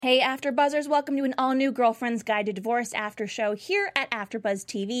Hey AfterBuzzers, welcome to an all-new Girlfriend's Guide to Divorce after show here at AfterBuzz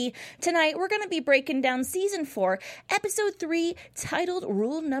TV. Tonight, we're going to be breaking down Season 4, Episode 3, titled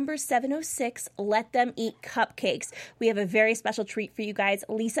Rule Number 706, Let Them Eat Cupcakes. We have a very special treat for you guys.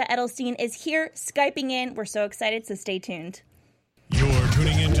 Lisa Edelstein is here, Skyping in. We're so excited, so stay tuned. You're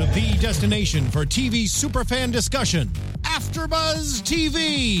tuning into the destination for TV superfan discussion, AfterBuzz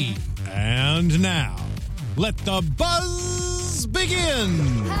TV. And now, let the buzz begin.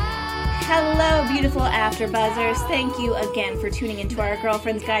 Hello, beautiful AfterBuzzers. Thank you again for tuning into our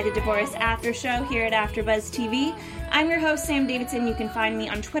Girlfriend's Guide to Divorce after show here at AfterBuzz TV. I'm your host, Sam Davidson. You can find me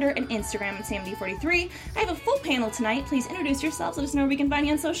on Twitter and Instagram at SamD43. I have a full panel tonight. Please introduce yourselves. Let us know where we can find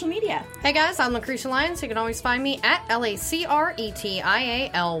you on social media. Hey guys, I'm Lucretia Lyons. You can always find me at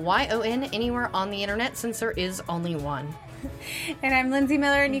LACRETIALYON anywhere on the internet since there is only one. And I'm Lindsay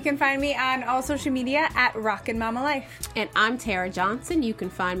Miller, and you can find me on all social media at Rockin' Mama Life. And I'm Tara Johnson. You can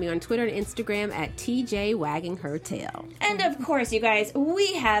find me on Twitter and Instagram at TJ Wagging Her Tail. And of course, you guys,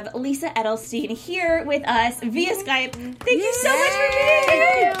 we have Lisa Edelstein here with us via Skype. Thank you so much for being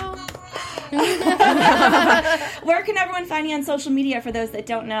here. Where can everyone find you on social media for those that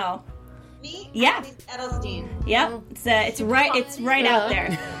don't know? Me? Yeah. Edelstein. Yep. It's right out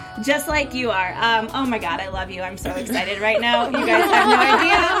there. Just like you are. Oh my God, I love you. I'm so excited right now. You guys have no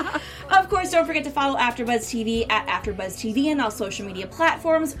idea. Of course, don't forget to follow AfterBuzz TV at AfterBuzz TV and all social media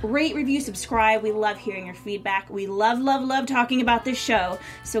platforms. Rate, review, subscribe. We love hearing your feedback. We love, love, love talking about this show.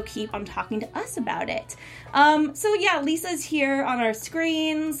 So keep on talking to us about it. So yeah, Lisa's here on our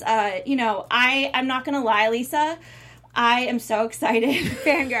screens. I'm not gonna lie, Lisa. I am so excited.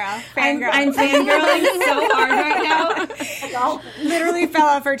 Fangirl. I'm fangirling so hard right now. Literally fell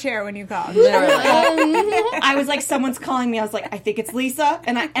off her chair when you called. I was like, someone's calling me. I was like, I think it's Lisa.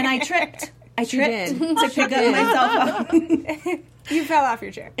 And I tripped. I tripped to pick up my cell phone. You fell off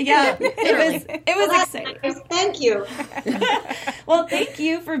your chair. Yeah, it was exciting. Thank you. Well, thank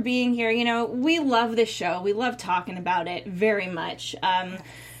you for being here. You know, we love this show. We love talking about it very much.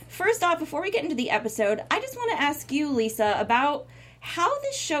 First off, before we get into the episode, I just want to ask you, Lisa, about how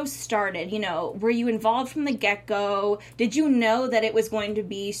this show started. You know, were you involved from the get-go? Did you know that it was going to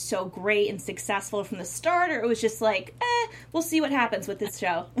be so great and successful from the start, or it was just like, we'll see what happens with this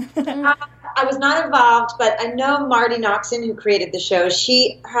show? I was not involved, but I know Marty Noxon, who created the show.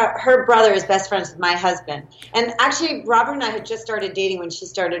 Her brother is best friends with my husband. And actually, Robert and I had just started dating when she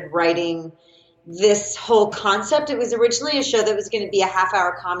started writing this whole concept. It was originally a show that was going to be a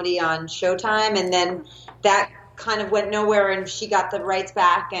half-hour comedy on Showtime, and then that kind of went nowhere, and she got the rights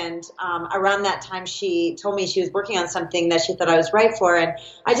back, and around that time she told me she was working on something that she thought I was right for, and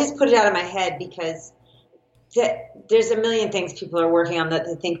I just put it out of my head because there's a million things people are working on that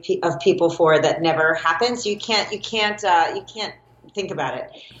they think of people for that never happens. You can't think about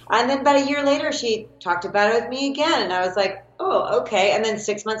it. And then about a year later, she talked about it with me again, and I was like, oh, okay. And then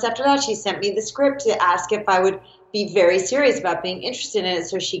 6 months after that, she sent me the script to ask if I would be very serious about being interested in it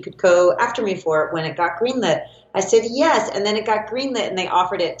so she could go after me for it when it got greenlit. I said yes, and then it got greenlit, and they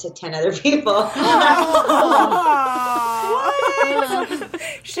offered it to 10 other people.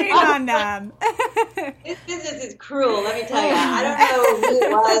 Shame on them. This business is cruel, let me tell you. I don't know who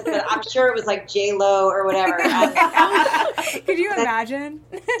it was, but I'm sure it was like J-Lo or whatever. Could you imagine?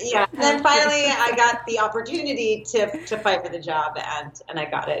 Yeah. And then finally, I got the opportunity to fight for the job, and I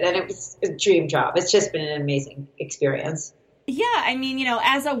got it. And it was a dream job. It's just been an amazing experience. Yeah, I mean, you know,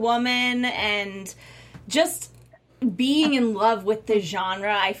 as a woman and just being in love with the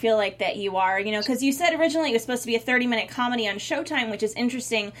genre, I feel like that you are, you know, because you said originally it was supposed to be a 30-minute comedy on Showtime, which is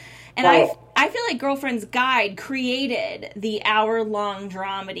interesting. And right. I feel like Girlfriend's Guide created the hour-long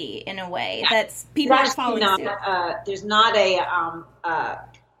dramedy in a way that's people are following suit. There's not a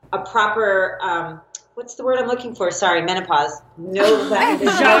proper what's the word I'm looking for? Sorry, menopause. No,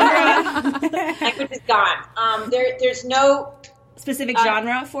 genre. Language is gone. There's no specific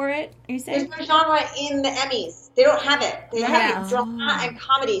genre for it. Are you saying there's no genre in the Emmys? They don't have it. They have drama and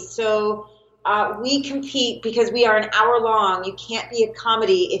comedy. So we compete because we are an hour long. You can't be a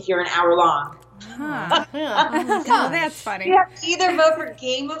comedy if you're an hour long. Huh. Oh, that's funny. You have to either vote for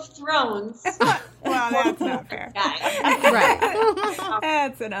Game of Thrones. Well, that's not fair. Right.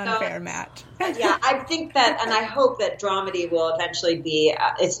 That's an unfair match. Yeah, I think that, and I hope that dramedy will eventually be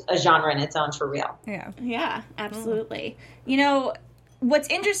it's a genre in its own for real. Yeah, absolutely. You know, what's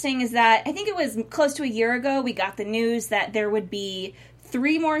interesting is that I think it was close to a year ago we got the news that there would be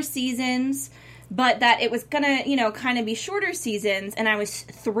 3 more seasons, but that it was gonna, you know, kind of be shorter seasons, and I was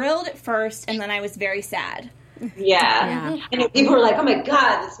thrilled at first, and then I was very sad. Yeah. I know people were like, "Oh my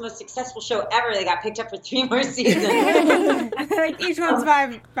God, this is the most successful show ever." They got picked up for 3 more seasons. Like each one's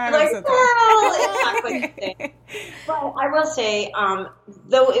five Like, episodes. well, it's not quite the same. But I will say,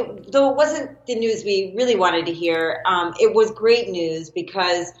 though it wasn't the news we really wanted to hear, it was great news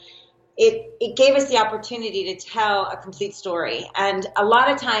because it gave us the opportunity to tell a complete story. And a lot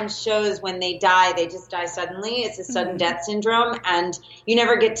of times shows, when they die, they just die suddenly. It's a sudden death syndrome, and you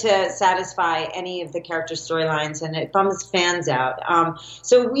never get to satisfy any of the character storylines, and it bums fans out.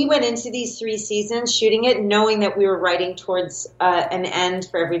 So we went into these 3 seasons shooting it knowing that we were writing towards an end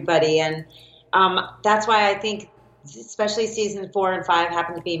for everybody. And that's why I think especially season 4 and 5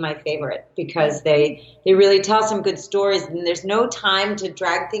 happen to be my favorite, because they really tell some good stories, and there's no time to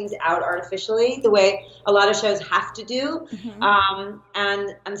drag things out artificially the way a lot of shows have to do.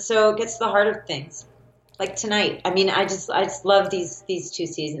 And so it gets to the heart of things, like tonight. I mean, I just love these 2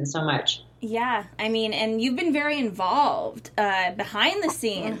 seasons so much. Yeah, I mean, and you've been very involved behind the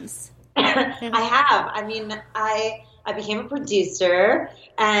scenes. I have. I mean, I became a producer,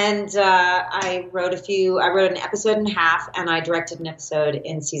 and I wrote an episode and a half, and I directed an episode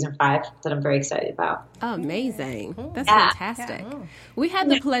in season 5 that I'm very excited about. Amazing. That's fantastic. Yeah. We had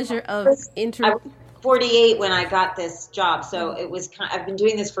the pleasure of I was 48 when I got this job, so it was I've been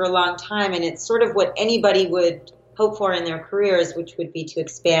doing this for a long time, and it's sort of what anybody would hope for in their careers, which would be to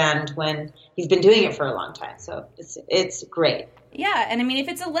expand when you've been doing it for a long time. So it's great. Yeah, and I mean, if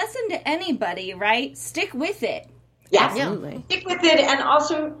it's a lesson to anybody, right, stick with it. Yeah, absolutely. Stick with it, and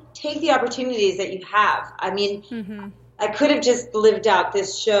also take the opportunities that you have. I mean, I could have just lived out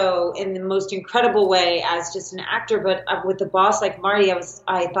this show in the most incredible way as just an actor, but with a boss like Marty,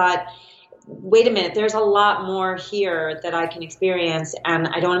 I thought, wait a minute, there's a lot more here that I can experience, and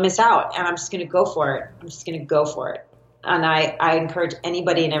I don't want to miss out, and I'm just going to go for it. And I encourage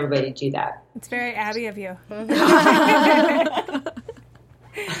anybody and everybody to do that. It's very Abby of you.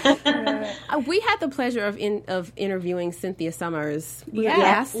 We had the pleasure of interviewing Cynthia Summers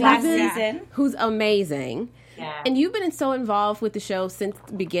last season, who's amazing. Yeah. And you've been so involved with the show since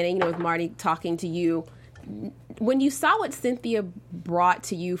the beginning, with Marty talking to you. When you saw what Cynthia brought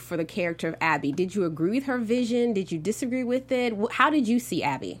to you for the character of Abby, did you agree with her vision? Did you disagree with it? How did you see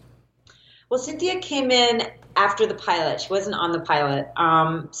Abby? Well, Cynthia came in after the pilot. She wasn't on the pilot.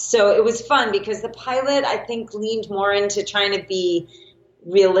 So it was fun because the pilot, I think, leaned more into trying to be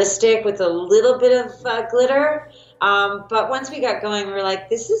realistic with a little bit of glitter. But once we got going, we were like,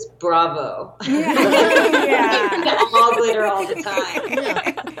 this is Bravo. All glitter all the time.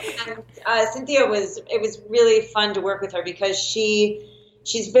 And Cynthia it was really fun to work with her because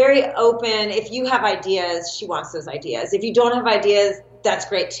she's very open. If you have ideas, she wants those ideas. If you don't have ideas, that's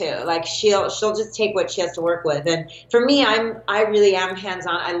great too. Like she'll just take what she has to work with. And for me, I really am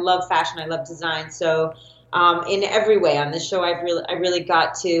hands-on. I love fashion. I love design. So in every way on this show, I really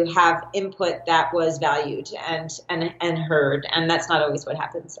got to have input that was valued and heard. And that's not always what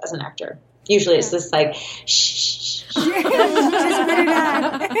happens as an actor. Usually it's just like, shh. Just put it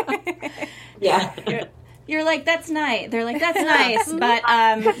on. Yeah. You're like, that's nice. They're like, that's nice, but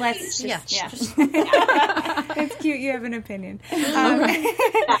let's just, It's cute. You have an opinion.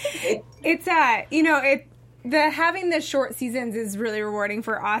 It's having the short seasons is really rewarding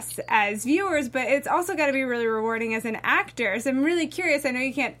for us as viewers, but it's also got to be really rewarding as an actor. So I'm really curious. I know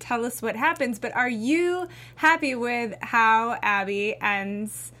you can't tell us what happens, but are you happy with how Abby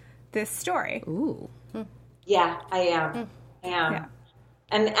ends this story? Ooh. Yeah, I am. Yeah.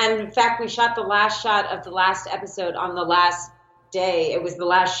 And in fact, we shot the last shot of the last episode on the last day. It was the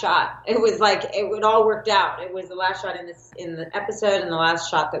last shot. It was like it all worked out. It was the last shot in the episode and the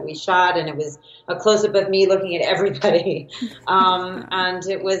last shot that we shot, and it was a close up of me looking at everybody. And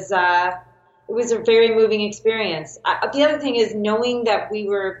it was a very moving experience. The other thing is knowing that we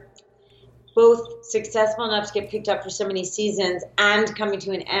were both successful enough to get picked up for so many seasons and coming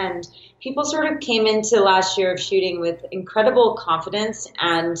to an end. People sort of came into last year of shooting with incredible confidence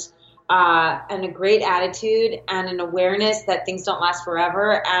and a great attitude and an awareness that things don't last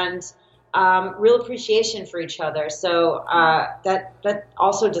forever and real appreciation for each other. So that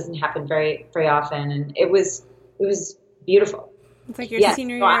also doesn't happen very, very often. And it was beautiful. It's like your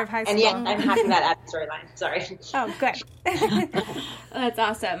senior year of high school. And yeah, I'm happy about that storyline. Sorry. Oh, good. That's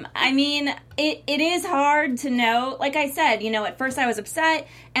awesome. I mean, it is hard to know. Like I said, at first I was upset,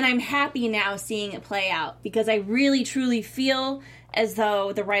 and I'm happy now seeing it play out because I really, truly feel as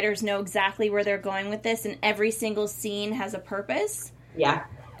though the writers know exactly where they're going with this, and every single scene has a purpose. Yeah.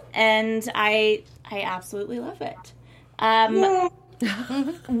 And I absolutely love it.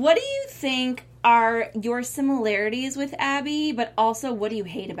 What do you think are your similarities with Abby, but also what do you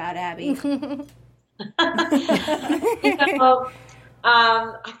hate about Abby?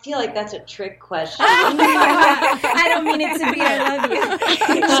 I feel like that's a trick question. I don't mean it to be. I love you.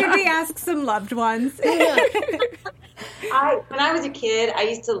 Should we ask some loved ones? When I was a kid, I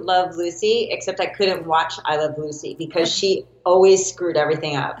used to love Lucy, except I couldn't watch I Love Lucy because she always screwed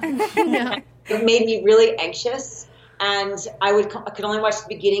everything up. It made me really anxious, and I could only watch the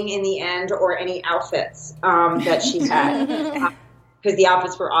beginning and the end or any outfits that she had because the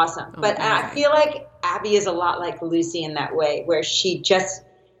outfits were awesome. But I feel like Abby is a lot like Lucy in that way, where she just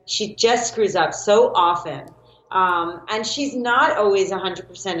screws up so often. And she's not always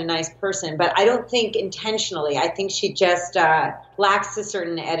 100% a nice person, but I don't think intentionally. I think she just lacks a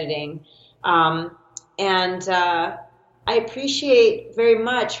certain editing. And I appreciate very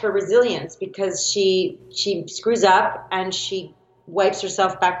much her resilience because she screws up and she wipes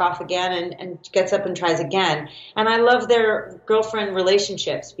herself back off again and gets up and tries again. And I love their girlfriend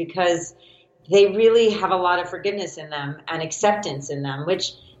relationships because they really have a lot of forgiveness in them and acceptance in them,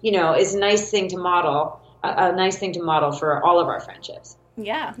 which, is a nice thing to model. A nice thing to model for all of our friendships.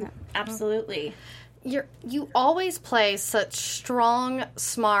 Yeah, absolutely. You always play such strong,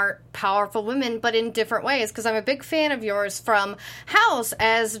 smart, powerful women, but in different ways. Because I'm a big fan of yours from House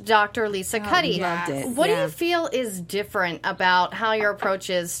as Dr. Lisa Cuddy. Loved it. What do you feel is different about how your approach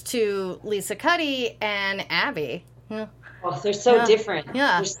is to Lisa Cuddy and Abby? Well, they're so different.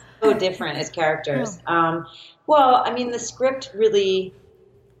 Yeah. They're so different as characters. The script really...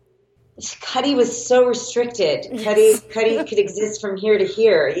 Cuddy was so restricted. Cuddy could exist from here to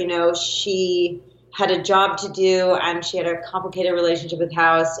here. She had a job to do, and she had a complicated relationship with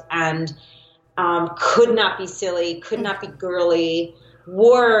House, and could not be silly, could not be girly,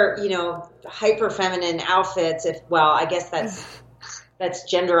 wore hyper feminine outfits. I guess that's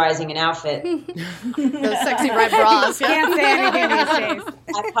genderizing an outfit. Those sexy red bras. Can't say anything these days.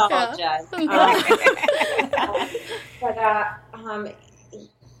 I apologize.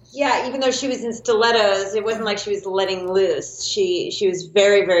 Yeah, even though she was in stilettos, it wasn't like she was letting loose. She was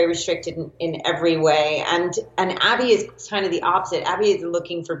very, very restricted in every way. And Abby is kind of the opposite. Abby is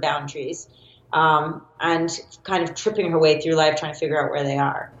looking for boundaries and kind of tripping her way through life, trying to figure out where they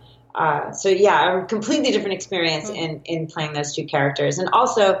are. A completely different experience in playing those two characters. And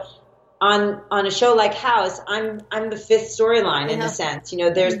also on a show like House, I'm the fifth storyline in a sense.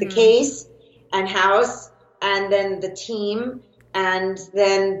 There's the case and House, and then the team, and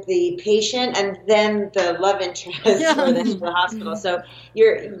then the patient, and then the love interest for the hospital. So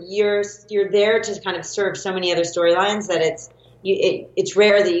you're there to kind of serve so many other storylines that it's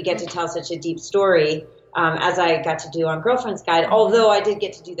rare that you get to tell such a deep story as I got to do on Girlfriend's Guide. Although I did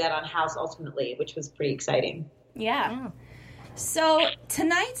get to do that on House ultimately, which was pretty exciting. Yeah. So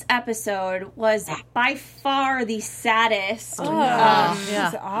tonight's episode was by far the saddest. It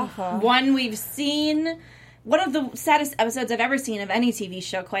was awful. One we've seen. One of the saddest episodes I've ever seen of any TV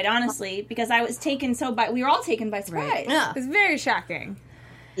show, quite honestly, because I was we were all taken by surprise. Right. Yeah. It's very shocking.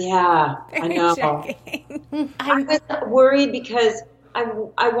 Yeah, I know. Shocking. I was worried because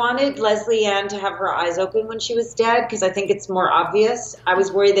I wanted Leslie Ann to have her eyes open when she was dead because I think it's more obvious. I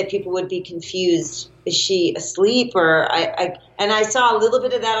was worried that people would be confused. Is she asleep? And I saw a little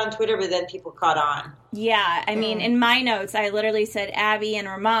bit of that on Twitter, but then people caught on. Yeah, I mean, in my notes, I literally said Abby and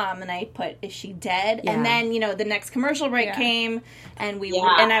her mom, and I put, is she dead? Yeah. And then, the next commercial break came, and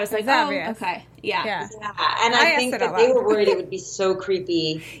and I was like, okay. Yeah. And I think that they were worried it would be so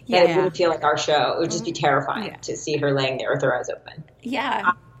creepy that it wouldn't feel like our show. It would just be terrifying to see her laying there with her eyes open.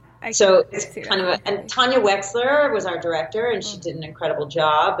 Yeah. So it's kind of and Tanya Wexler was our director, and she did an incredible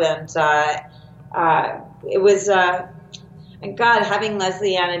job. And it was, and God, having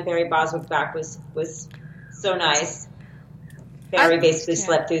Leslie Ann and Barry Boswick back was so nice. Barry basically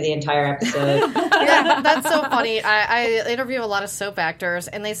slept through the entire episode. Yeah, that's so funny. I interview a lot of soap actors,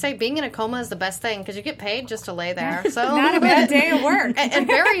 and they say being in a coma is the best thing because you get paid just to lay there. So not a bad day of work. And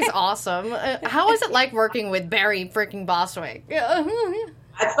Barry's awesome. How is it like working with Barry freaking Boswick?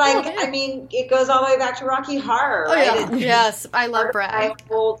 It's like, it goes all the way back to Rocky Horror, right? Yeah. Yes, I love Brad. My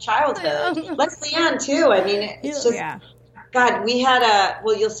whole childhood. Leslie Ann, too. It's just... Yeah. God, we had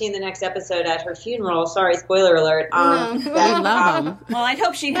you'll see in the next episode at her funeral. Sorry, spoiler alert. Well, I'd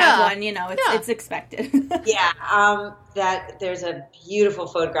hope she'd have one, it's expected. That there's a beautiful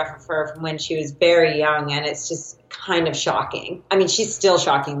photograph of her from when she was very young, and it's just kind of shocking. I mean, she's still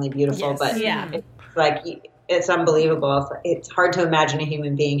shockingly beautiful, but it's like, it's unbelievable. It's hard to imagine a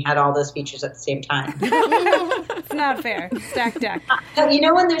human being had all those features at the same time. It's not fair. Stack deck.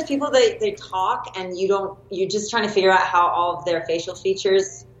 When there's people they talk and you're just trying to figure out how all of their facial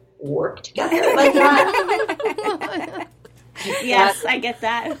features work together like that. Yes, I get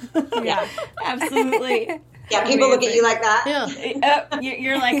that. Yeah, absolutely. Yeah, people look at you like that. Yeah.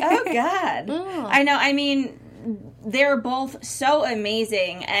 You're like, oh God. I know. I mean, they're both so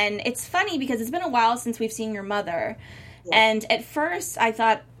amazing, and it's funny because it's been a while since we've seen your mother. Yeah. And at first, I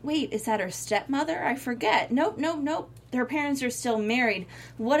thought, wait, is that her stepmother? I forget. Nope. Their parents are still married.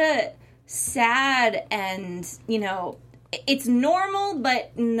 What a sad and, it's normal,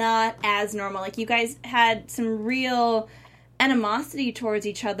 but not as normal. Like, you guys had some real animosity towards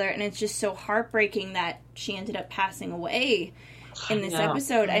each other, and it's just so heartbreaking that she ended up passing away in this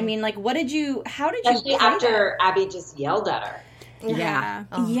episode. I mean, like, how did Especially you after Abby just yelled at her. Yeah.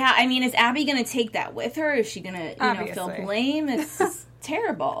 Yeah, I mean, is Abby going to take that with her? Is she going to, feel blame? It's just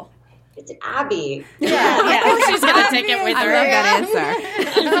terrible. It's Abby. Yeah. She's going to take it with her. I love that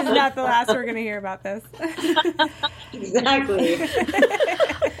answer. This is not the last we're going to hear about this. Exactly.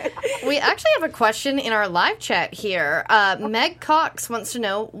 We actually have a question in our live chat here. Meg Cox wants to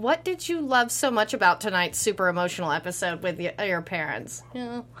know, what did you love so much about tonight's super emotional episode with your parents?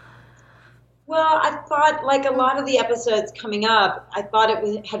 Yeah. Well, I thought, like a lot of the episodes coming up, I thought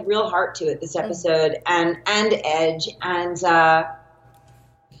it had real heart to it, this episode, and edge, and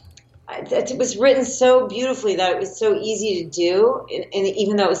it was written so beautifully that it was so easy to do, and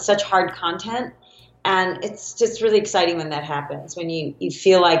even though it was such hard content. And it's just really exciting when that happens, when you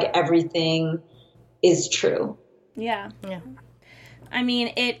feel like everything is true. Yeah. I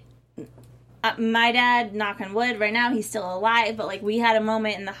mean, my dad, knock on wood, right now he's still alive, but like we had a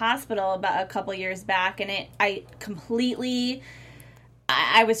moment in the hospital about a couple years back, and I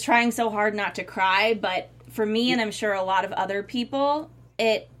was trying so hard not to cry, but for me, and I'm sure a lot of other people,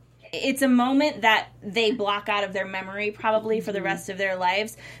 it's a moment that they block out of their memory probably for the rest of their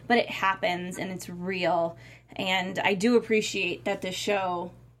lives, but it happens and it's real. And I do appreciate that the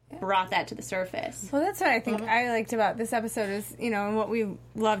show brought that to the surface. Well, that's what I think I liked about this episode is, and what we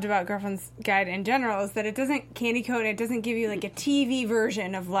loved about Girlfriend's Guide in general is that it doesn't candy coat, it doesn't give you like a TV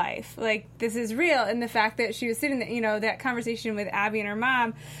version of life. Like, this is real. And the fact that she was sitting there, that conversation with Abby and her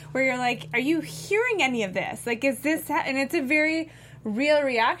mom, where you're like, are you hearing any of this? Like, is this, and it's a very real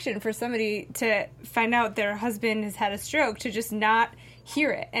reaction for somebody to find out their husband has had a stroke, to just not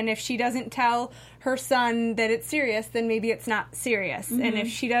hear it. And if she doesn't tell her son that it's serious, then maybe it's not serious. And if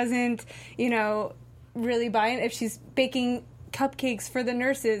she doesn't, really buy it, if she's baking cupcakes for the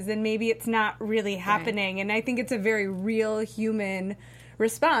nurses, then maybe it's not really happening. Right. And I think it's a very real human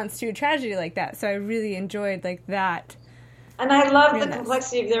response to a tragedy like that. So I really enjoyed that. And I love the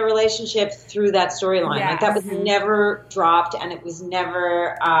complexity of their relationship through that storyline. Yes. Like, that was never dropped, and it was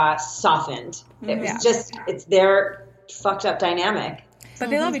never softened. It was just, it's their fucked up dynamic.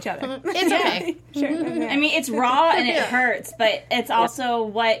 But they love each other. It's okay. Sure. I mean, it's raw and it hurts, but it's also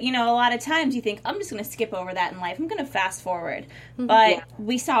what, a lot of times you think, I'm just going to skip over that in life. I'm going to fast forward. But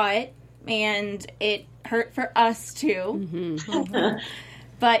we saw it, and it hurt for us, too.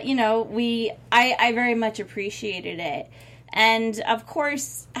 But, I very much appreciated it. And, of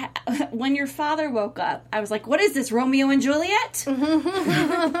course, when your father woke up, I was like, what is this, Romeo and Juliet? It's so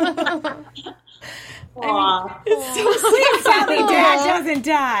sweet. Sadly, Dad doesn't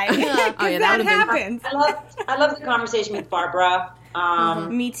die. That happens. I love the conversation with Barbara.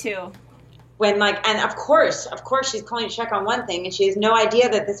 Me too. When, and of course, she's calling to check on one thing, and she has no idea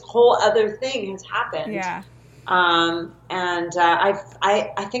that this whole other thing has happened. Yeah. I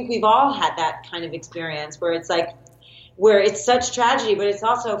think we've all had that kind of experience where it's like, where it's such tragedy, but it's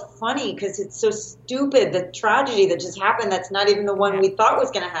also funny because it's so stupid, the tragedy that just happened that's not even the one we thought was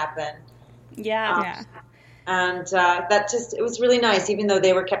going to happen. And it was really nice, even though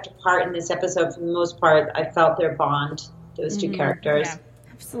they were kept apart in this episode for the most part. I felt their bond, those two characters. Yeah,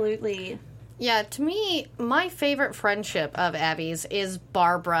 absolutely. Yeah, to me, my favorite friendship of Abby's is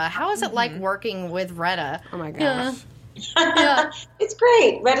Barbara. How is it like working with Retta? Oh my gosh. It's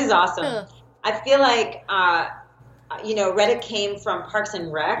great. Retta's awesome. I feel like Retta came from Parks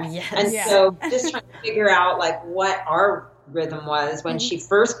and Rec, so just trying to figure out what our rhythm was when she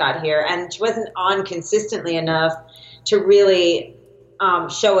first got here, and she wasn't on consistently enough to really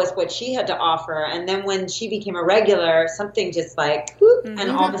show us what she had to offer. And then when she became a regular, something just whoop,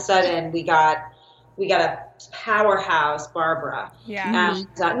 and all of a sudden we got a powerhouse Barbara. Yeah. And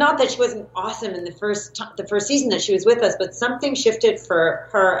not that she wasn't awesome in the first season that she was with us, but something shifted for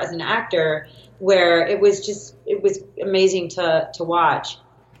her as an actor where it was amazing to watch,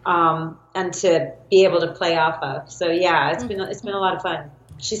 and to be able to play off of. So it's been a lot of fun.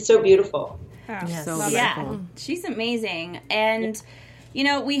 She's so beautiful. She's amazing. And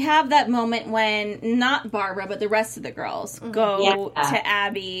we have that moment when not Barbara but the rest of the girls go to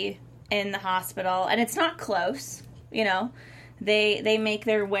Abby in the hospital, and it's not close, they make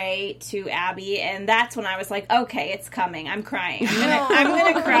their way to Abby, and that's when I was like, okay, it's coming. I'm crying. I'm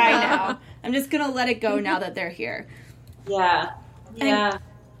gonna cry now. I'm just gonna let it go now that they're here. Yeah.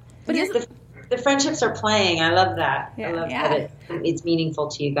 But the friendships are playing. I love that. I love that it's meaningful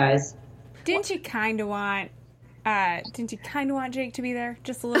to you guys. Didn't you kind of want Jake to be there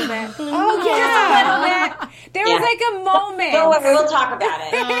just a little bit? Just a little bit. There was like a moment. Don't worry, we'll talk about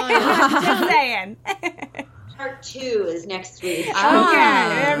it. Just saying. Part 2 is next week. Okay,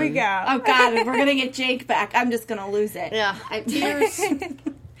 there we go. Oh God, if we're gonna get Jake back, I'm just gonna lose it. Yeah, tears.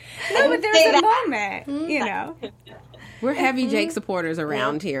 No, but there was a moment, you know. We're heavy Jake supporters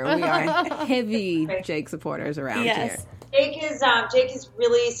around here. We are heavy Jake supporters around here. Jake is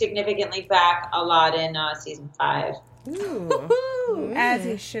really significantly back a lot in season 5. Ooh. As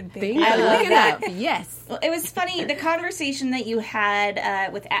he should be. I love that. Yes. Well, it was funny, the conversation that you had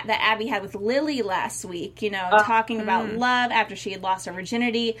that Abby had with Lily last week, talking about love after she had lost her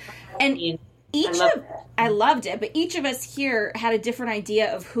virginity. And I loved it, but each of us here had a different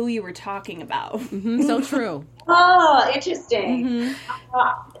idea of who you were talking about. Mm-hmm, so true. Oh, interesting.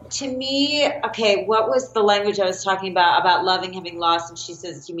 To me, okay, what was the language I was talking about loving having lost? And she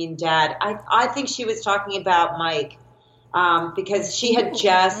says, "You mean Dad?" I think she was talking about Mike, because she had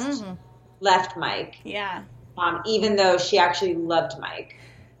just left Mike. Yeah. Even though she actually loved Mike.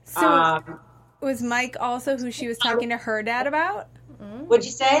 So was Mike also who she was talking to her dad about? What'd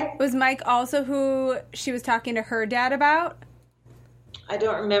you say? Was Mike also who she was talking to her dad about? I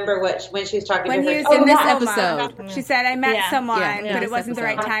don't remember when she was talking when to her. He was in this episode. She said, "I met someone, but it wasn't the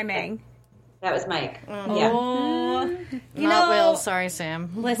right timing." That was Mike. Oh, Not Will. Sorry, Sam.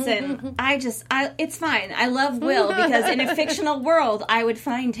 Listen, it's fine. I love Will because in a fictional world, I would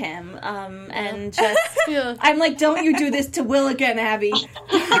find him. And just, I'm like, don't you do this to Will again, Abby.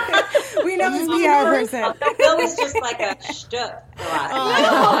 We know this PR person. Will is just like a shtuck.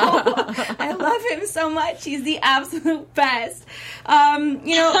 I love him so much. He's the absolute best. I'm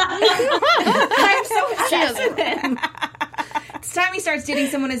so obsessed with him. It's time he starts dating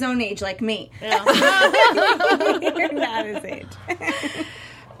someone his own age, like me. Yeah. You're not his age.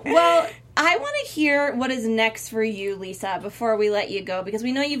 Well, I want to hear what is next for you, Lisa, before we let you go, because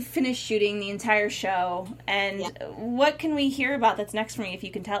we know you've finished shooting the entire show. And what can we hear about that's next for you, if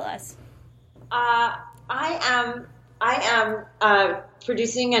you can tell us? I am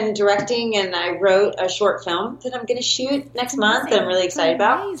producing and directing, and I wrote a short film that I'm going to shoot next month that I'm really excited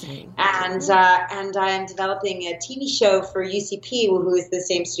about. And I am developing a TV show for UCP, who is the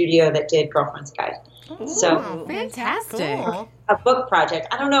same studio that did Girlfriend's Guide. So fantastic. Cool. A book project.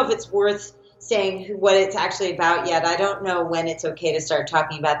 I don't know if it's worth saying what it's actually about yet. I don't know when it's okay to start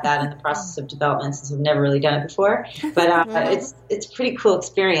talking about that in the process of development, since I've never really done it before. But it's a pretty cool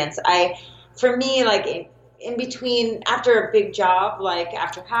experience. For me, like in between, after a big job like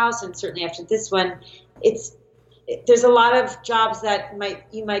After House and certainly after this one, there's a lot of jobs that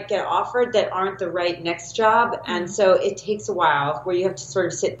you might get offered that aren't the right next job, and so it takes a while where you have to sort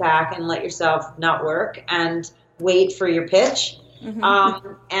of sit back and let yourself not work and wait for your pitch.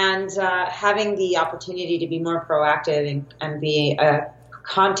 Having the opportunity to be more proactive and be a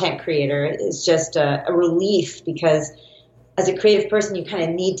content creator is just a relief, because as a creative person, you kind of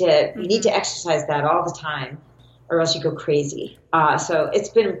need to exercise that all the time, or else you go crazy. So it's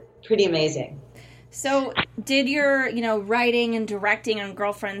been pretty amazing. So did your, writing and directing on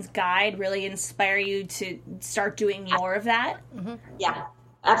Girlfriend's Guide really inspire you to start doing more of that? Mm-hmm. Yeah,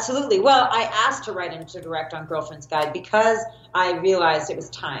 absolutely. Well, I asked to write and to direct on Girlfriend's Guide because I realized it was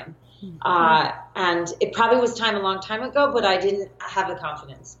time. And it probably was time a long time ago, but I didn't have the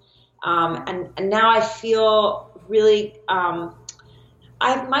confidence. And now I feel really,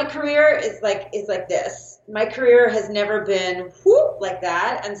 my career is like this. My career has never been whoop like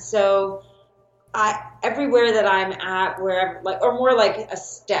that. And so everywhere that I'm at, wherever, or more like a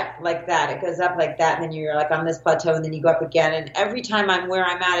step like that, it goes up like that, and then you're like on this plateau, and then you go up again. And every time I'm where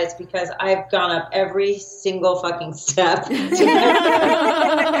I'm at, it's because I've gone up every single fucking step. I've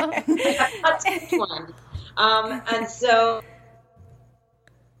not taken one. And so.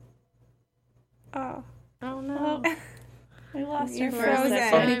 Oh no. We lost You're her for a frozen.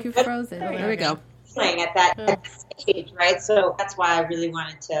 second. I think you're frozen. There we go. Playing at that stage, right? So that's why I really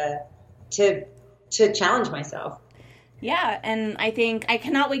wanted to challenge myself. Yeah, and I think I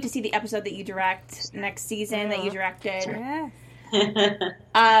cannot wait to see the episode that you direct next season that you directed. Yeah.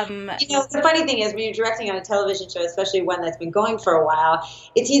 The funny thing is, when you're directing on a television show, especially one that's been going for a while,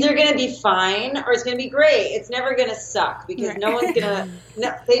 it's either going to be fine or it's going to be great. It's never going to suck, because no one's going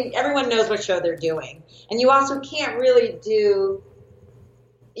to. Everyone knows what show they're doing, and you also can't really do.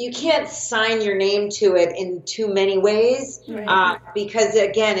 you can't sign your name to it in too many ways, because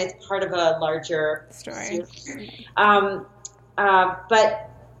again, it's part of a larger story. But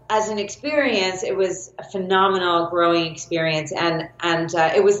as an experience, it was a phenomenal growing experience, and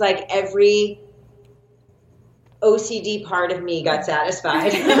it was like every OCD part of me got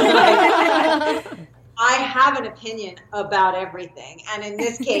satisfied. I have an opinion about everything, and in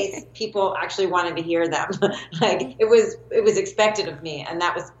this case, people actually wanted to hear them. Like it was expected of me, and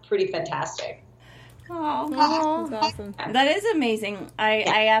that was pretty fantastic. Oh, That's awesome. that is amazing.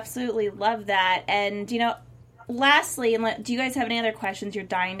 I absolutely love that. And lastly, do you guys have any other questions you're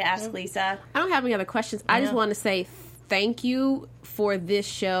dying to ask Lisa? I don't have any other questions. I just want to say thank you for this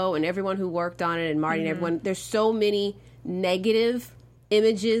show and everyone who worked on it, and Marty and everyone. There's so many negative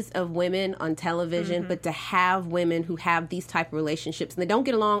images of women on television, but to have women who have these type of relationships, and they don't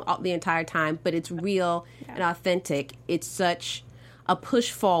get along the entire time, but it's real and authentic. It's such a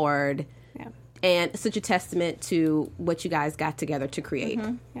push forward and such a testament to what you guys got together to create.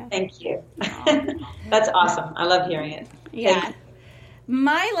 Thank you. That's awesome. I love hearing it. Yeah.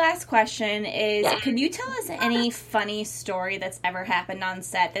 My last question is, can you tell us any funny story that's ever happened on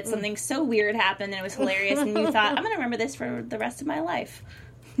set, that something so weird happened and it was hilarious and you thought, I'm going to remember this for the rest of my life?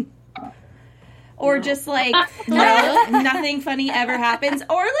 Or just like, no, nothing funny ever happens?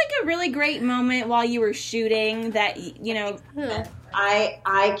 Or like a really great moment while you were shooting that,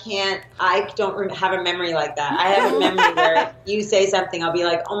 I don't have a memory like that. I have a memory where if you say something, I'll be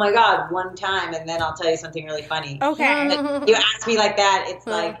like, oh my God, one time, and then I'll tell you something really funny. Okay. But you ask me like that, it's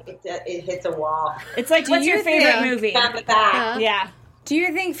like, it hits a wall. it's like, what's your favorite movie? On the back. Yeah. Do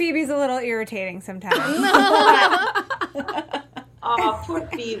you think Phoebe's a little irritating sometimes? Oh, poor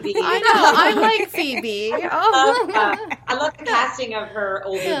Phoebe. I know. I like Phoebe. I love the casting of her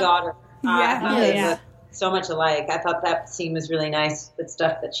older daughter. So much alike. I thought that scene was really nice, the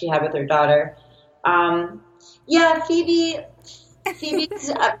stuff that she had with her daughter. Phoebe's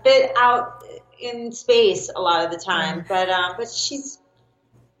a bit out in space a lot of the time, but she's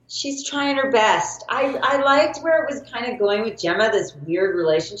trying her best. I liked where it was kind of going with Gemma, this weird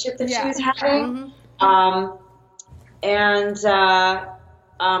relationship that she was having.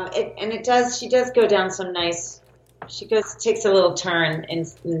 She does go down some nice. She takes a little turn in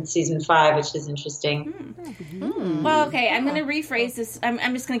season 5, which is interesting. Well, okay, I'm going to rephrase this.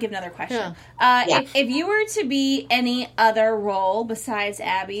 I'm just going to give another question. If you were to be any other role besides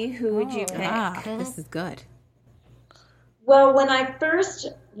Abby, who would you pick? This is good. Well, when I first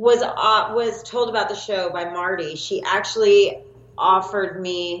was told about the show by Marty, she actually offered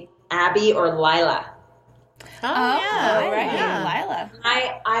me Abby or Lila. Lila.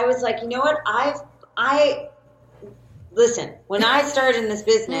 I was like, you know what? Listen, when I started in this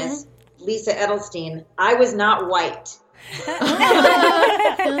business, Lisa Edelstein, I was not white.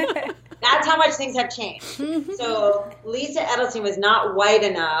 That's how much things have changed. So Lisa Edelstein was not white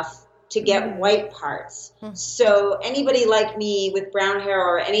enough to get white parts. So anybody like me with brown hair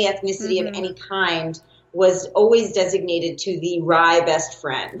or any ethnicity of any kind was always designated to the wry best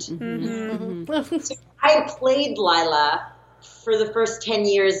friend. So I played Lila for the first 10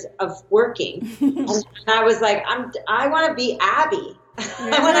 years of working. And I was like, I want to be Abby.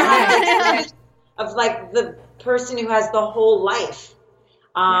 I want to have this image of like the person who has the whole life.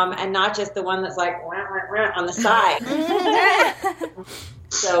 And not just the one that's like wah, wah, wah, on the side.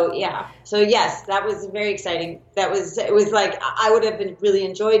 So yes, that was very exciting. It was like, I would have really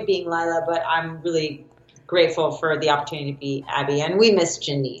enjoyed being Lila, but I'm really grateful for the opportunity to be Abby. And we miss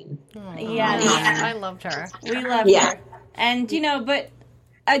Janine. I loved her. We loved her. And, but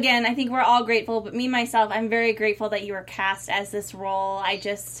again, I think we're all grateful, but me, myself, I'm very grateful that you were cast as this role. I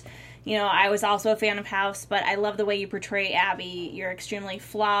just, I was also a fan of House, but I love the way you portray Abby. You're extremely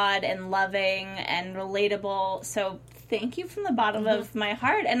flawed and loving and relatable. So thank you from the bottom of my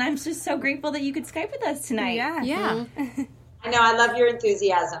heart. And I'm just so grateful that you could Skype with us tonight. Yeah. I know, I love your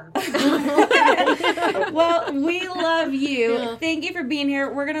enthusiasm. Well, we love you. Yeah. Thank you for being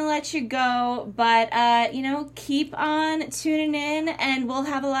here. We're going to let you go, but, keep on tuning in, and we'll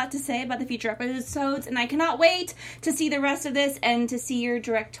have a lot to say about the future episodes, and I cannot wait to see the rest of this and to see your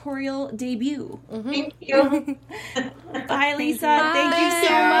directorial debut. Thank you. Bye, Lisa. Thank you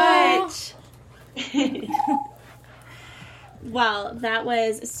so much. Well, that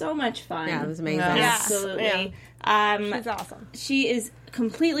was so much fun. Yeah, it was amazing. Absolutely. Yeah. She's awesome. She is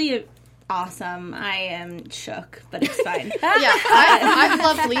completely awesome. I am shook, but it's fine. I've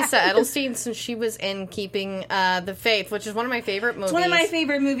loved Lisa Edelstein since she was in Keeping the Faith, which is one of my favorite movies. It's one of my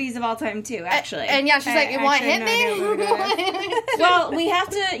favorite movies of all time, too, actually. And yeah, she's like, you want hit me? Well, we have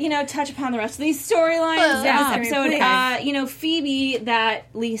to, touch upon the rest of these storylines in this episode. Phoebe, that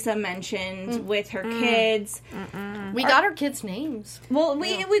Lisa mentioned with her kids. We got her kids' names. Well,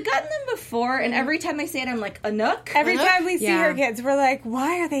 we've gotten them before, and every time they say it, I'm like, Anouk? Every time we see her kids, we're like,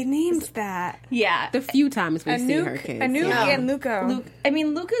 why are they named that? Yeah. The few times we see her kids. Anouk and Luco.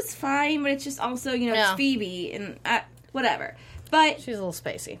 Luca's fine, but it's just also, it's Phoebe, and whatever. But she's a little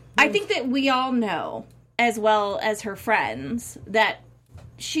spacey. I think that we all know, as well as her friends, that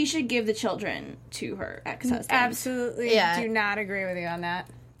she should give the children to her ex-husband. Absolutely do not agree with you on that.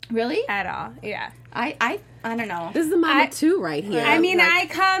 Really? At all. Yeah. I don't know. This is the mama too right here. I mean,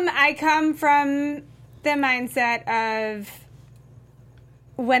 I come from the mindset of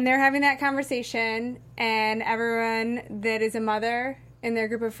when they're having that conversation and everyone that is a mother in their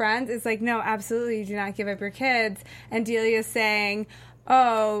group of friends is like, no, absolutely, you do not give up your kids. And Delia's saying,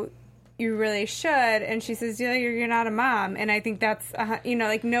 oh, you really should. And she says, Delia, you're not a mom. And I think that's,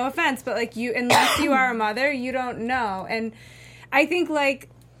 no offense, but unless you are a mother, you don't know. And I think, like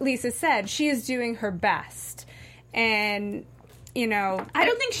Lisa said, she is doing her best. And, I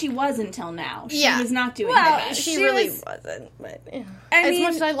don't think she was until now. She was not doing her best. She really wasn't. But, as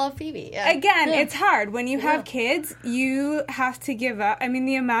much as I love Phoebe. Yeah. Again, it's hard. When you have kids, you have to give up. I mean,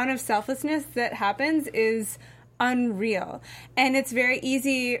 the amount of selflessness that happens is unreal. And it's very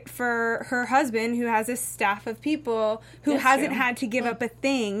easy for her husband, who has a staff of people, who hasn't had to give up a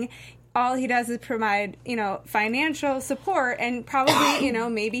thing. All he does is provide, financial support, and probably,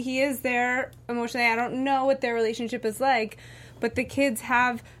 maybe he is there emotionally. I don't know what their relationship is like, but the kids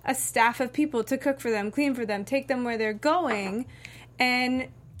have a staff of people to cook for them, clean for them, take them where they're going, and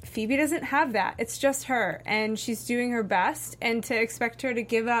Phoebe doesn't have that. It's just her, and she's doing her best, and to expect her to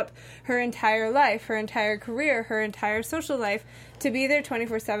give up her entire life, her entire career, her entire social life to be there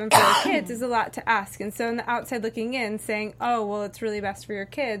 24/7 for her kids is a lot to ask. And so on the outside looking in, saying, oh, well, it's really best for your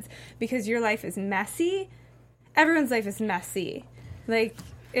kids because your life is messy. Everyone's life is messy. Like,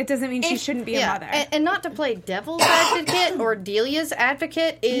 it doesn't mean she shouldn't be a mother. And not to play devil's advocate or Delia's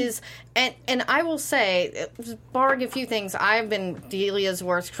advocate is, and I will say, barring a few things, I've been Delia's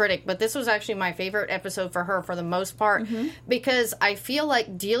worst critic, but this was actually my favorite episode for her for the most part, because I feel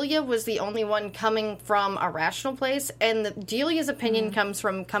like Delia was the only one coming from a rational place, and Delia's opinion comes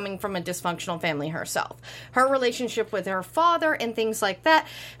from coming from a dysfunctional family herself. Her relationship with her father and things like that,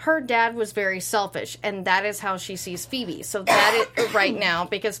 her dad was very selfish, and that is how she sees Phoebe. So that is right now,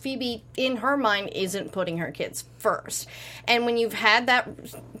 because Phoebe, in her mind, isn't putting her kids first. And when you've had that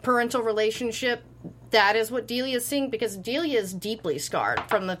parental relationship, that is what Delia is seeing, because Delia is deeply scarred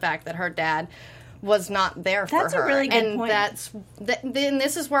from the fact that her dad was not there for her. That's a really good point. Then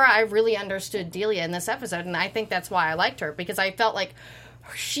this is where I really understood Delia in this episode, and I think that's why I liked her, because I felt like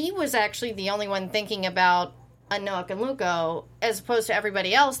she was actually the only one thinking about Anouk and Luco, as opposed to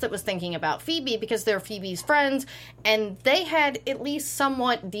everybody else that was thinking about Phoebe, because they're Phoebe's friends, and they had at least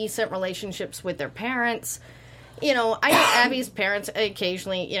somewhat decent relationships with their parents. I know Abby's parents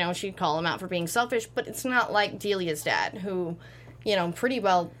occasionally, she'd call him out for being selfish, but it's not like Delia's dad, who, pretty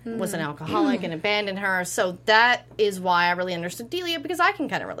well was an alcoholic and abandoned her. So that is why I really understood Delia, because I can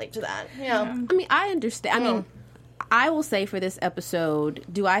kind of relate to that. I mean, I understand. I mean, I will say for this episode,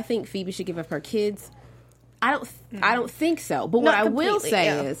 do I think Phoebe should give up her kids? I don't think so. But what I will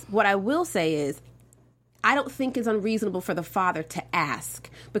say is, I don't think it's unreasonable for the father to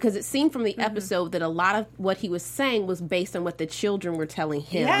ask, because it seemed from the episode that a lot of what he was saying was based on what the children were telling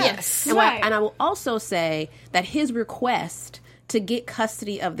him. Yes. And I will also say that his request to get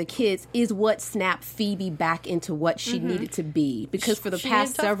custody of the kids is what snapped Phoebe back into what she needed to be, because for the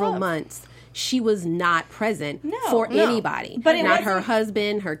past several months, she was not present for anybody. But not her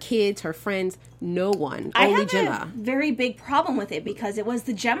husband, her kids, her friends, no one. Only Gemma. I have a very big problem with it, because it was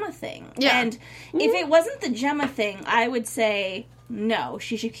the Gemma thing. Yeah. And if it wasn't the Gemma thing, I would say, no,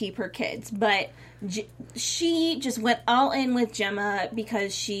 she should keep her kids. But she just went all in with Gemma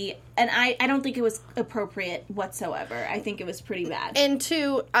because she... And I don't think it was appropriate whatsoever. I think it was pretty bad. And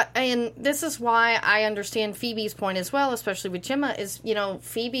two, and this is why I understand Phoebe's point as well, especially with Gemma, is,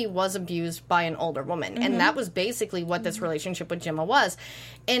 Phoebe was abused by an older woman. And that was basically what this relationship with Gemma was.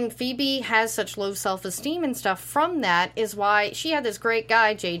 And Phoebe has such low self-esteem and stuff from that, is why she had this great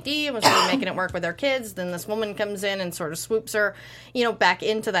guy, JD, and was really making it work with their kids. Then this woman comes in and sort of swoops her, back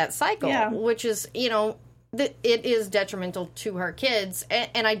into that cycle, which is, it is detrimental to her kids,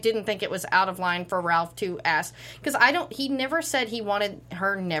 and I didn't think it was out of line for Ralph to ask, because he never said he wanted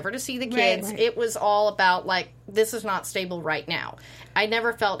her never to see the kids. Right. It was all about, like, this is not stable right now. I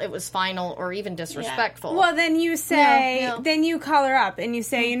never felt it was final or even disrespectful. Well, then you say, then you call her up and you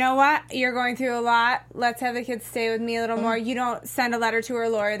say, you know what, you're going through a lot. Let's have the kids stay with me a little more. You don't send a letter to her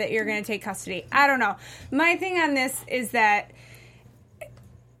lawyer that you're going to take custody. I don't know. My thing on this is that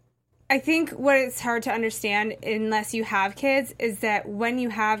I think what it's hard to understand unless you have kids is that when you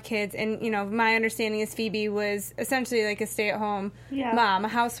have kids, and, you know, my understanding is Phoebe was essentially like a stay-at-home mom, a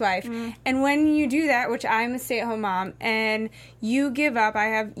housewife. And when you do that, which I'm a stay-at-home mom, and you give up, I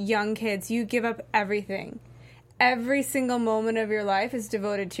have young kids, you give up everything. Every single moment of your life is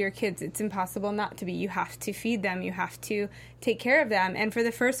devoted to your kids. It's impossible not to be. You have to feed them. You have to take care of them. And for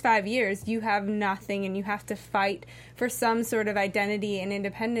the first 5 years, you have nothing, and you have to fight for some sort of identity and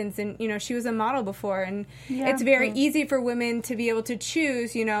independence. And, you know, she was a model before, and it's very easy for women to be able to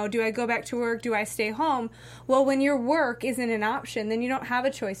choose, you know, do I go back to work? Do I stay home? Well, when your work isn't an option, then you don't have a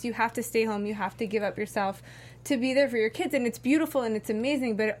choice. You have to stay home. You have to give up yourself to be there for your kids. And it's beautiful and it's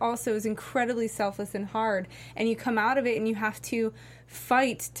amazing, but it also is incredibly selfless and hard. And you come out of it and you have to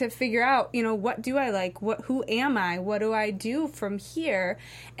fight to figure out, you know, what do I like? Who am I? What do I do from here?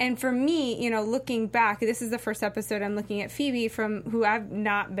 And for me, you know, looking back, this is the first episode I'm looking at Phoebe from, who I've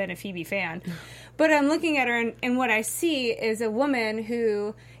not been a Phoebe fan, but I'm looking at her, and what I see is a woman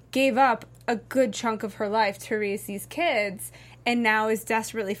who gave up a good chunk of her life to raise these kids and now is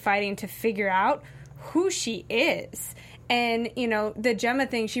desperately fighting to figure out who she is. And, you know, the Gemma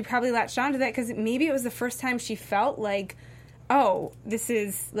thing, she probably latched onto that because maybe it was the first time she felt like, oh, this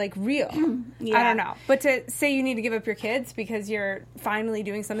is, like, real. I don't know. But to say you need to give up your kids because you're finally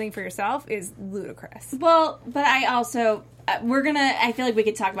doing something for yourself is ludicrous. Well, but I also, I feel like we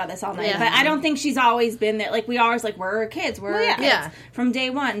could talk about this all night, but I don't think she's always been there. Like, we always, like, we're her kids. We're her kids from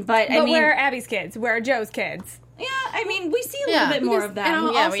day one. But I mean, where are Abby's kids? Where are Joe's kids? Yeah, I mean, we see a little bit more of that. And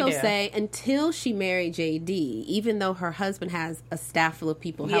I'll also say, until she married JD, even though her husband has a staff full of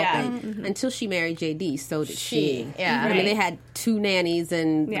people helping, until she married JD, so did she. Yeah, I mean, they had 2 nannies,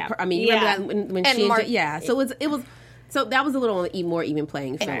 and I mean, you remember that when she and so it was. So that was a little more even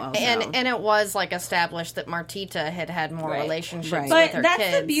playing field. Also. And it was, like, established that Martita had more relationships with but her that's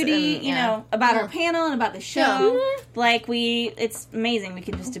kids. The beauty, you know, about our panel and about the show. Like, it's amazing. We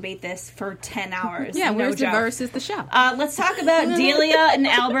can just debate this for 10 hours. Where's diverse is the show. Let's talk about Delia and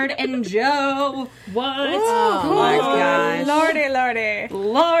Albert and Joe. What? Oh my gosh. Lordy.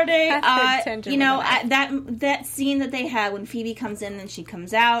 You know, that scene that they had when Phoebe comes in and she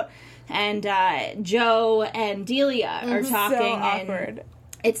comes out, and Joe and Delia are talking. So awkward.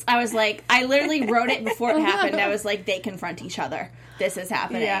 And I was like, I literally wrote it before it happened. I was like, they confront each other. This is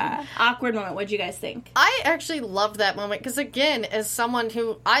happening. Yeah. Awkward moment. What'd you guys think? I actually loved that moment because, again, as someone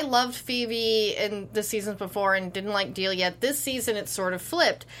who I loved Phoebe in the seasons before and didn't like Delia, this season it's sort of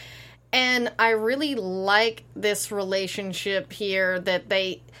flipped. And I really like this relationship here that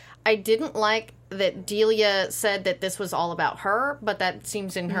I didn't like that Delia said that this was all about her, but that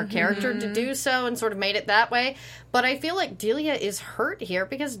seems in her character to do so and sort of made it that way. But I feel like Delia is hurt here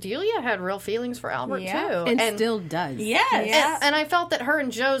because Delia had real feelings for Albert, too. And still does. Yes. And I felt that her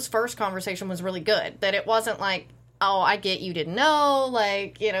and Joe's first conversation was really good. That it wasn't like, oh, I get you didn't know,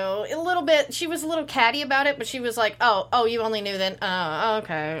 like, you know, a little bit, she was a little catty about it, but she was like, oh, you only knew then,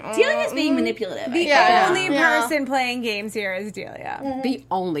 okay. Delia's being manipulative. The only person playing games here is Delia. The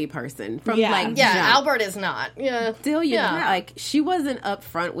only person. From Albert is not. Yeah. Delia, like, she wasn't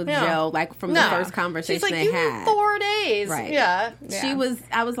upfront with Joe, like, from the first conversation She's like, they had. 4 days. Right. Yeah.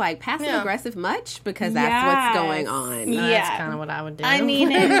 I was like, passive-aggressive much? Because that's what's going on. That's kind of what I would do. I mean,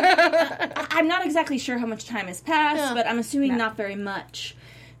 I'm not exactly sure how much time has passed. But I'm assuming not very much.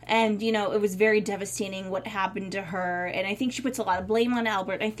 And, you know, it was very devastating what happened to her. And I think she puts a lot of blame on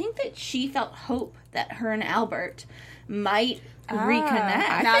Albert. I think that she felt hope that her and Albert might reconnect.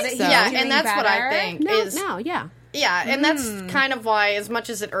 I think so. Yeah, and that's what I think. Yeah, and that's kind of why, as much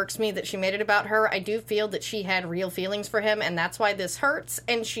as it irks me that she made it about her, I do feel that she had real feelings for him, and that's why this hurts.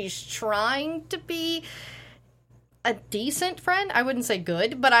 And she's trying to be a decent friend. I wouldn't say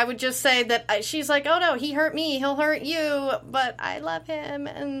good, but I would just say that she's like, oh no, he hurt me, he'll hurt you, but I love him,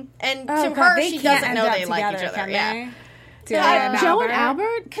 and to her, she doesn't know they like each other. Joe and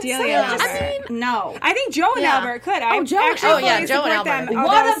Albert? No. I think Joe and Albert could. Joe and Albert.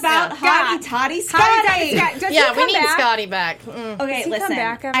 What about Hottie Toddy Scotty? We need Scotty back. Okay, listen.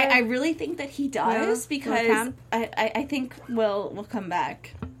 I really think that he does because I think we'll come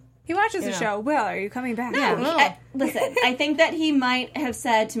back. He watches the show. Will, are you coming back? No. Listen, I think that he might have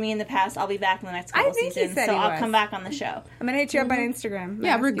said to me in the past, I'll be back in the next couple seasons, so I'll come back on the show. I'm going to hit you up on Instagram.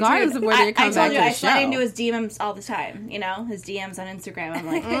 Yeah, regardless of whether you come back to the show. I slide into his DMs all the time, his DMs on Instagram. I'm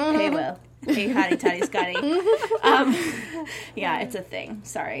like, hey, Will. Hey, hottie, toddy, Scotty. Yeah, it's a thing.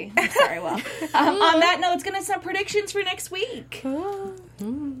 Sorry. I'm sorry, Will. On that note, it's going to some predictions for next week. I'll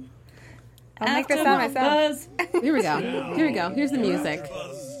make this sound myself. Here we go. Here's the music.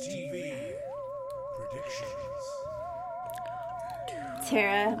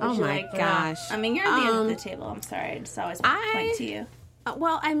 Tara, oh my gosh. I mean, you're at the end of the table. I'm sorry. I just always point to you.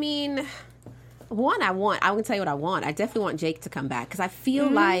 Well, I mean, I can tell you what I want. I definitely want Jake to come back because I feel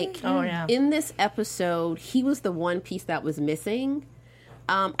like in this episode, he was the one piece that was missing.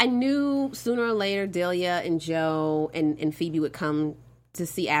 I knew sooner or later Delia and Joe and Phoebe would come to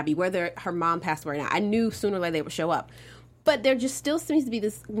see Abby, whether her mom passed away or not. I knew sooner or later they would show up. But there just still seems to be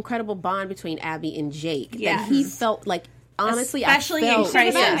this incredible bond between Abby and Jake that he felt like, honestly, especially in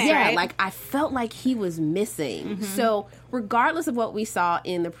crisis, right? Like I felt like he was missing. So regardless of what we saw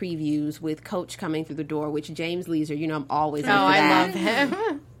in the previews with Coach coming through the door, which James Leeser, I'm always into that. I love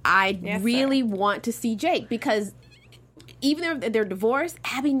him. I really want to see Jake because even if they're divorced,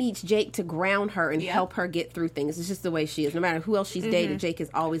 Abby needs Jake to ground her and help her get through things. It's just the way she is. No matter who else she's dated, Jake has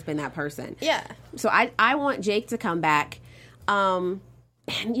always been that person. Yeah. So I want Jake to come back. And,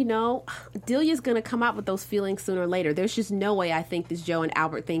 Delia's going to come out with those feelings sooner or later. There's just no way I think this Joe and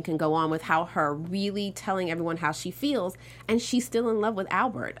Albert thing can go on without her really telling everyone how she feels. And she's still in love with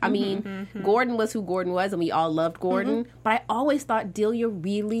Albert. I mean, Gordon was who Gordon was, and we all loved Gordon. But I always thought Delia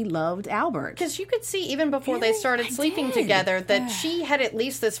really loved Albert. Because you could see, even before they started sleeping together, that she had at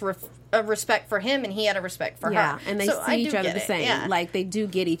least this a respect for him, and he had a respect for her. Yeah, and they see each other the same. Yeah. Like, they do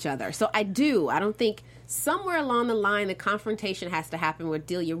get each other. So I don't think... Somewhere along the line, the confrontation has to happen where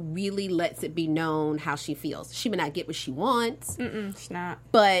Delia really lets it be known how she feels. She may not get what she wants. She's not.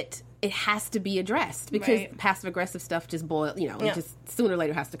 But it has to be addressed because passive-aggressive stuff just it just sooner or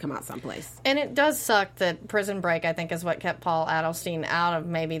later has to come out someplace. And it does suck that Prison Break, I think, is what kept Paul Edelstein out of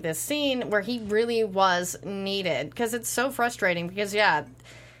maybe this scene where he really was needed. Because it's so frustrating because,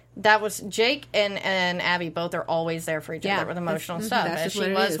 that was Jake and Abby both are always there for each other with emotional stuff, as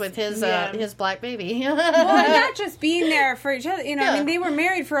she was with his black baby. Well, and not just being there for each other. I mean, they were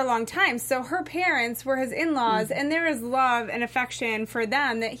married for a long time, so her parents were his in-laws, and there is love and affection for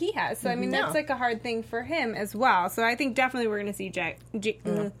them that he has. So, I mean, that's like a hard thing for him as well. So I think definitely we're going to see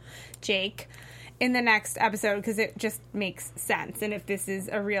Jake in the next episode because it just makes sense. And if this is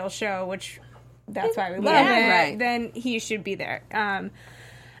a real show, which that's why we love it, then he should be there.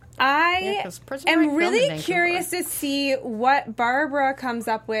 I am really curious to see what Barbara comes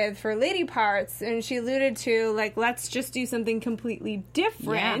up with for Lady Parts. And she alluded to, let's just do something completely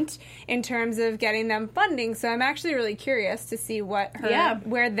different in terms of getting them funding. So I'm actually really curious to see where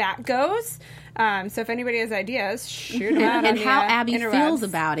that goes. So if anybody has ideas, shoot them out. And how Abby feels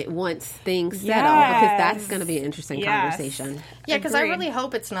about it once things settle, because that's going to be an interesting conversation. Yeah, because I really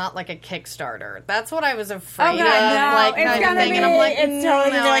hope it's not like a Kickstarter. That's what I was afraid of. No, kind of thing. And I'm like, it's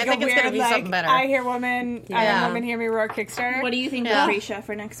totally I think it's going to be something better. I hear women hear me roar Kickstarter. What do you think of Prisha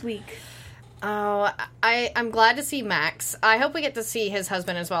for next week? Oh, I'm glad to see Max. I hope we get to see his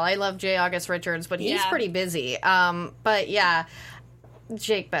husband as well. I love J. August Richards, but he's pretty busy. But yeah,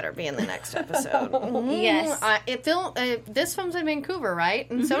 Jake better be in the next episode. Yes. This film's in Vancouver,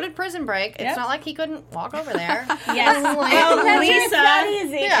 right? And so did Prison Break. It's not like he couldn't walk over there.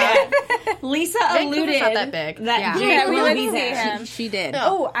 Lisa alluded not that big. that Jake will be there. Him. She did.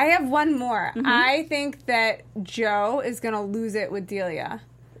 Oh, I have one more. I think that Joe is going to lose it with Delia.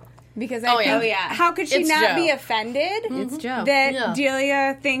 Because I think, how could she not be offended? It's Joe. That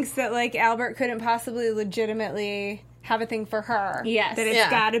Delia thinks that, Albert couldn't possibly legitimately have a thing for her. Yes. That it's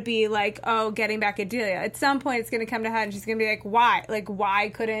got to be getting back at Delia. At some point, it's going to come to head, and she's going to be like, why? Why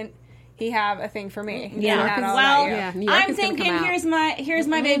couldn't he have a thing for me? I'm thinking here's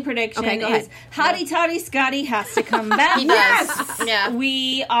my big prediction is Hottie Toddy Scotty has to come back. He does. Yeah.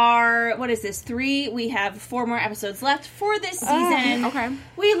 We are, what is this, 3? We have 4 more episodes left for this season. Okay.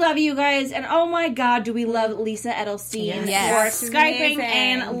 We love you guys, and oh my god, do we love Lisa Edelstein for Skyping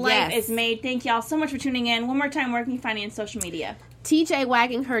and Life is Made. Thank y'all so much for tuning in. One more time, where can you find you on social media? TJ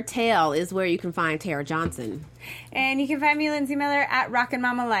Wagging Her Tail is where you can find Tara Johnson. And you can find me, Lindsay Miller, at Rockin'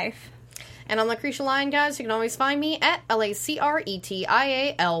 Mama Life. And on Lucretia Lyon, guys, you can always find me at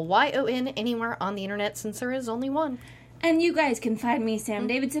LACRETIALYON anywhere on the internet, since there is only one. And you guys can find me, Sam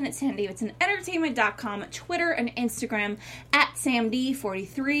Davidson, at samdavidsonentertainment.com, Twitter and Instagram at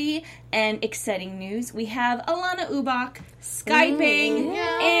SamD43. And exciting news, we have Alana Ubach Skyping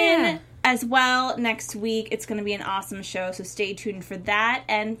in as well next week. It's going to be an awesome show, so stay tuned for that,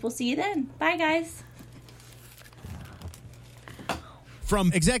 and we'll see you then. Bye, guys. From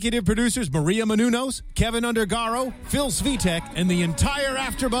executive producers Maria Menounos, Kevin Undergaro, Phil Svitek, and the entire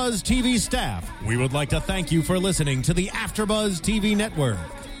AfterBuzz TV staff, we would like to thank you for listening to the AfterBuzz TV network.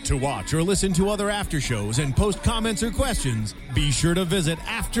 To watch or listen to other after shows and post comments or questions, be sure to visit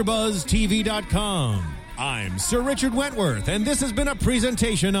AfterBuzzTV.com. I'm Sir Richard Wentworth, and this has been a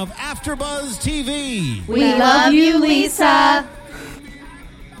presentation of AfterBuzz TV. We love you, Lisa.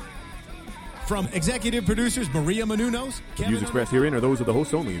 From executive producers Maria Menounos, The views expressed herein are those of the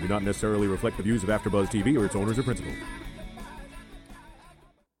hosts only and do not necessarily reflect the views of AfterBuzz TV or its owners or principals.